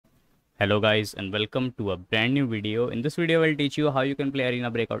Hello guys and welcome to a brand new video. In this video I'll teach you how you can play Arena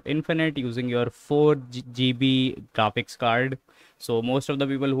Breakout Infinite using your 4 GB graphics card. So most of the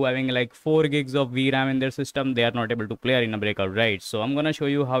people who having like 4 gigs of VRAM in their system, they are not able to play Arena Breakout, right? So I'm gonna show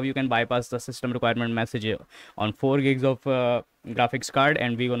you how you can bypass the system requirement message on 4 gigs of graphics card,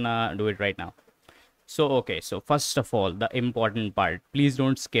 and we're gonna do it right now. So first of all, the important part, please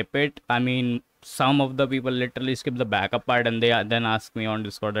don't skip it. I mean, some of the people literally skip the backup part and they then ask me on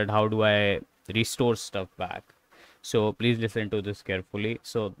Discord that how do I restore stuff back. So please listen to this carefully.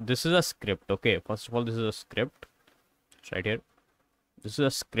 So this is a script. Okay, first of all, this is a script. It's right here. This is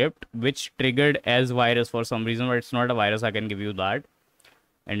a script which triggered as virus for some reason, but it's not a virus, I can give you that.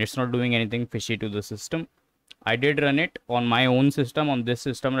 And it's not doing anything fishy to the system. I did run it on my own system, on this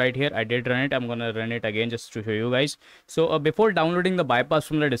system right here. I did run it. I'm gonna run it again just to show you guys. So before downloading the bypass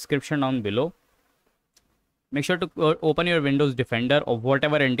from the description down below, make sure to open your Windows Defender or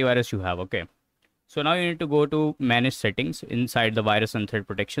whatever antivirus you have. Okay, so now you need to go to manage settings. Inside the virus and threat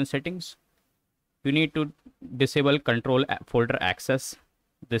protection settings, you need to disable control folder access.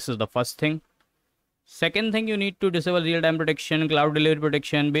 This is the first thing. Second thing, you need to disable real-time protection, cloud delivery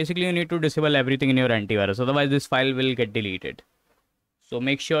protection. Basically, you need to disable everything in your antivirus. Otherwise, this file will get deleted. So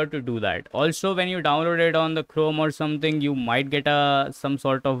make sure to do that. Also, when you download it on the Chrome or something, you might get some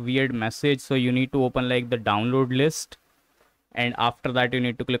sort of weird message. So you need to open like the download list. And after that, you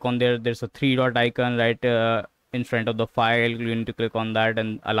need to click on there. There's a 3-dot icon right in front of the file. You need to click on that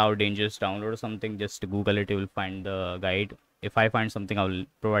and allow dangerous download or something. Just Google it. You will find the guide. If I find something, I will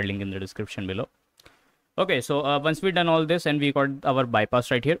provide link in the description below. Okay, so once we've done all this and we got our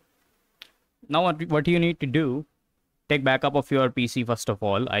bypass right here, now what you need to do, take backup of your PC first of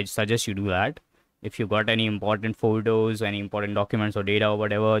all. I suggest you do that. If you got any important photos, any important documents or data or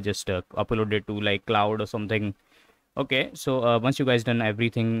whatever, just upload it to like cloud or something. Okay, so once you guys done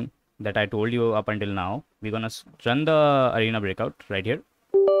everything that I told you up until now, we're gonna run the Arena Breakout right here.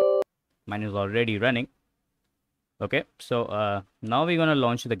 Mine is already running. Okay, so now we're gonna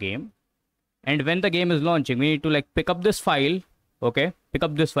launch the game. And when the game is launching, we need to like pick up this file. Okay, pick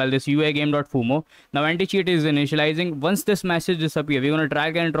up this file, this uigame.fumo. Now anti-cheat is initializing. Once this message disappears, we're going to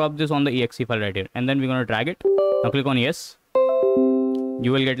drag and drop this on the exe file right here. And then we're going to drag it. Now click on yes.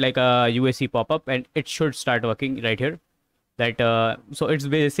 You will get like a UAC pop-up and it should start working right here. That so it's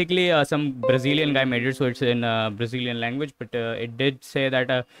basically some Brazilian guy made it, so it's in Brazilian language, but it did say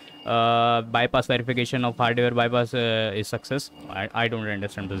that bypass verification of hardware bypass is success. I don't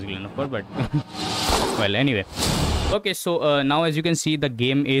understand Brazilian of course, but well, anyway. Okay, so now as you can see, the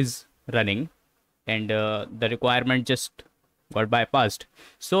game is running and the requirement just got bypassed.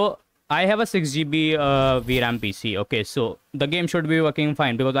 So I have a 6 GB VRAM PC. Okay, so the game should be working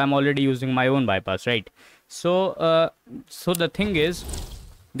fine because I'm already using my own bypass, right? So so the thing is,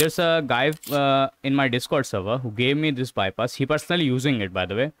 there's a guy in my Discord server who gave me this bypass. He personally using it, by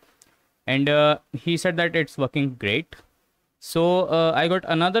the way, and he said that it's working great. So I got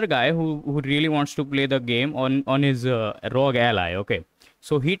another guy who really wants to play the game on his rogue ally. Okay,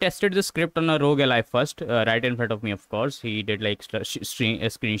 so he tested the script on a rogue ally first, right in front of me, of course. He did like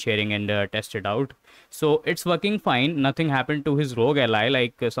screen sharing and test it out. So it's working fine. Nothing happened to his rogue ally,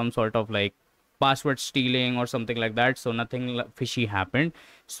 like some sort of like password stealing or something like that. So nothing fishy happened.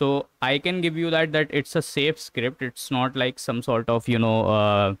 So I can give you that it's a safe script. It's not like some sort of, you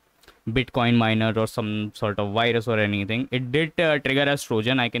know, Bitcoin miner or some sort of virus or anything. It did trigger as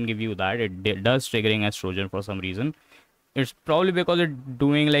Trojan. I can give you that. It does triggering as Trojan for some reason. It's probably because it's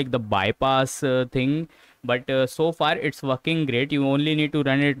doing like the bypass thing, but so far it's working great. You only need to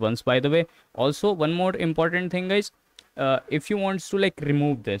run it once, by the way. Also, one more important thing, guys, if you want to like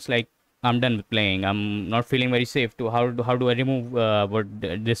remove this, like I'm done with playing, I'm not feeling very safe to how do I remove what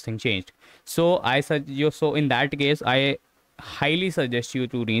this thing changed. So I suggest you, so in that case I highly suggest you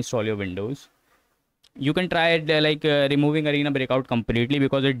to reinstall your Windows. You can try it removing Arena Breakout completely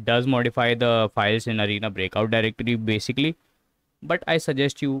because it does modify the files in Arena Breakout directory basically. But I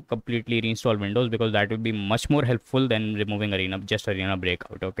suggest you completely reinstall Windows because that would be much more helpful than removing Arena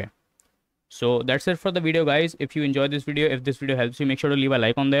Breakout. Okay. So that's it for the video, guys. If you enjoyed this video, if this video helps you, make sure to leave a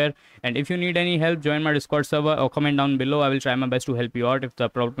like on there. And if you need any help, join my Discord server or comment down below. I will try my best to help you out. If the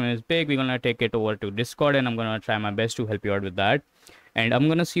problem is big, we're gonna take it over to Discord and I'm gonna try my best to help you out with that. And I'm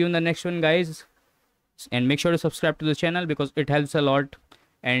gonna see you in the next one, guys. And make sure to subscribe to the channel because it helps a lot.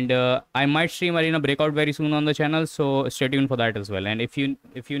 And I might stream Arena Breakout very soon on the channel, so stay tuned for that as well. And if you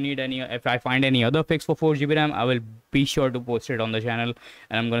need any, if I find any other fix for 4 GB RAM, I will be sure to post it on the channel.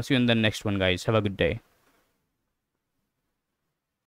 And I'm gonna see you in the next one, guys. Have a good day.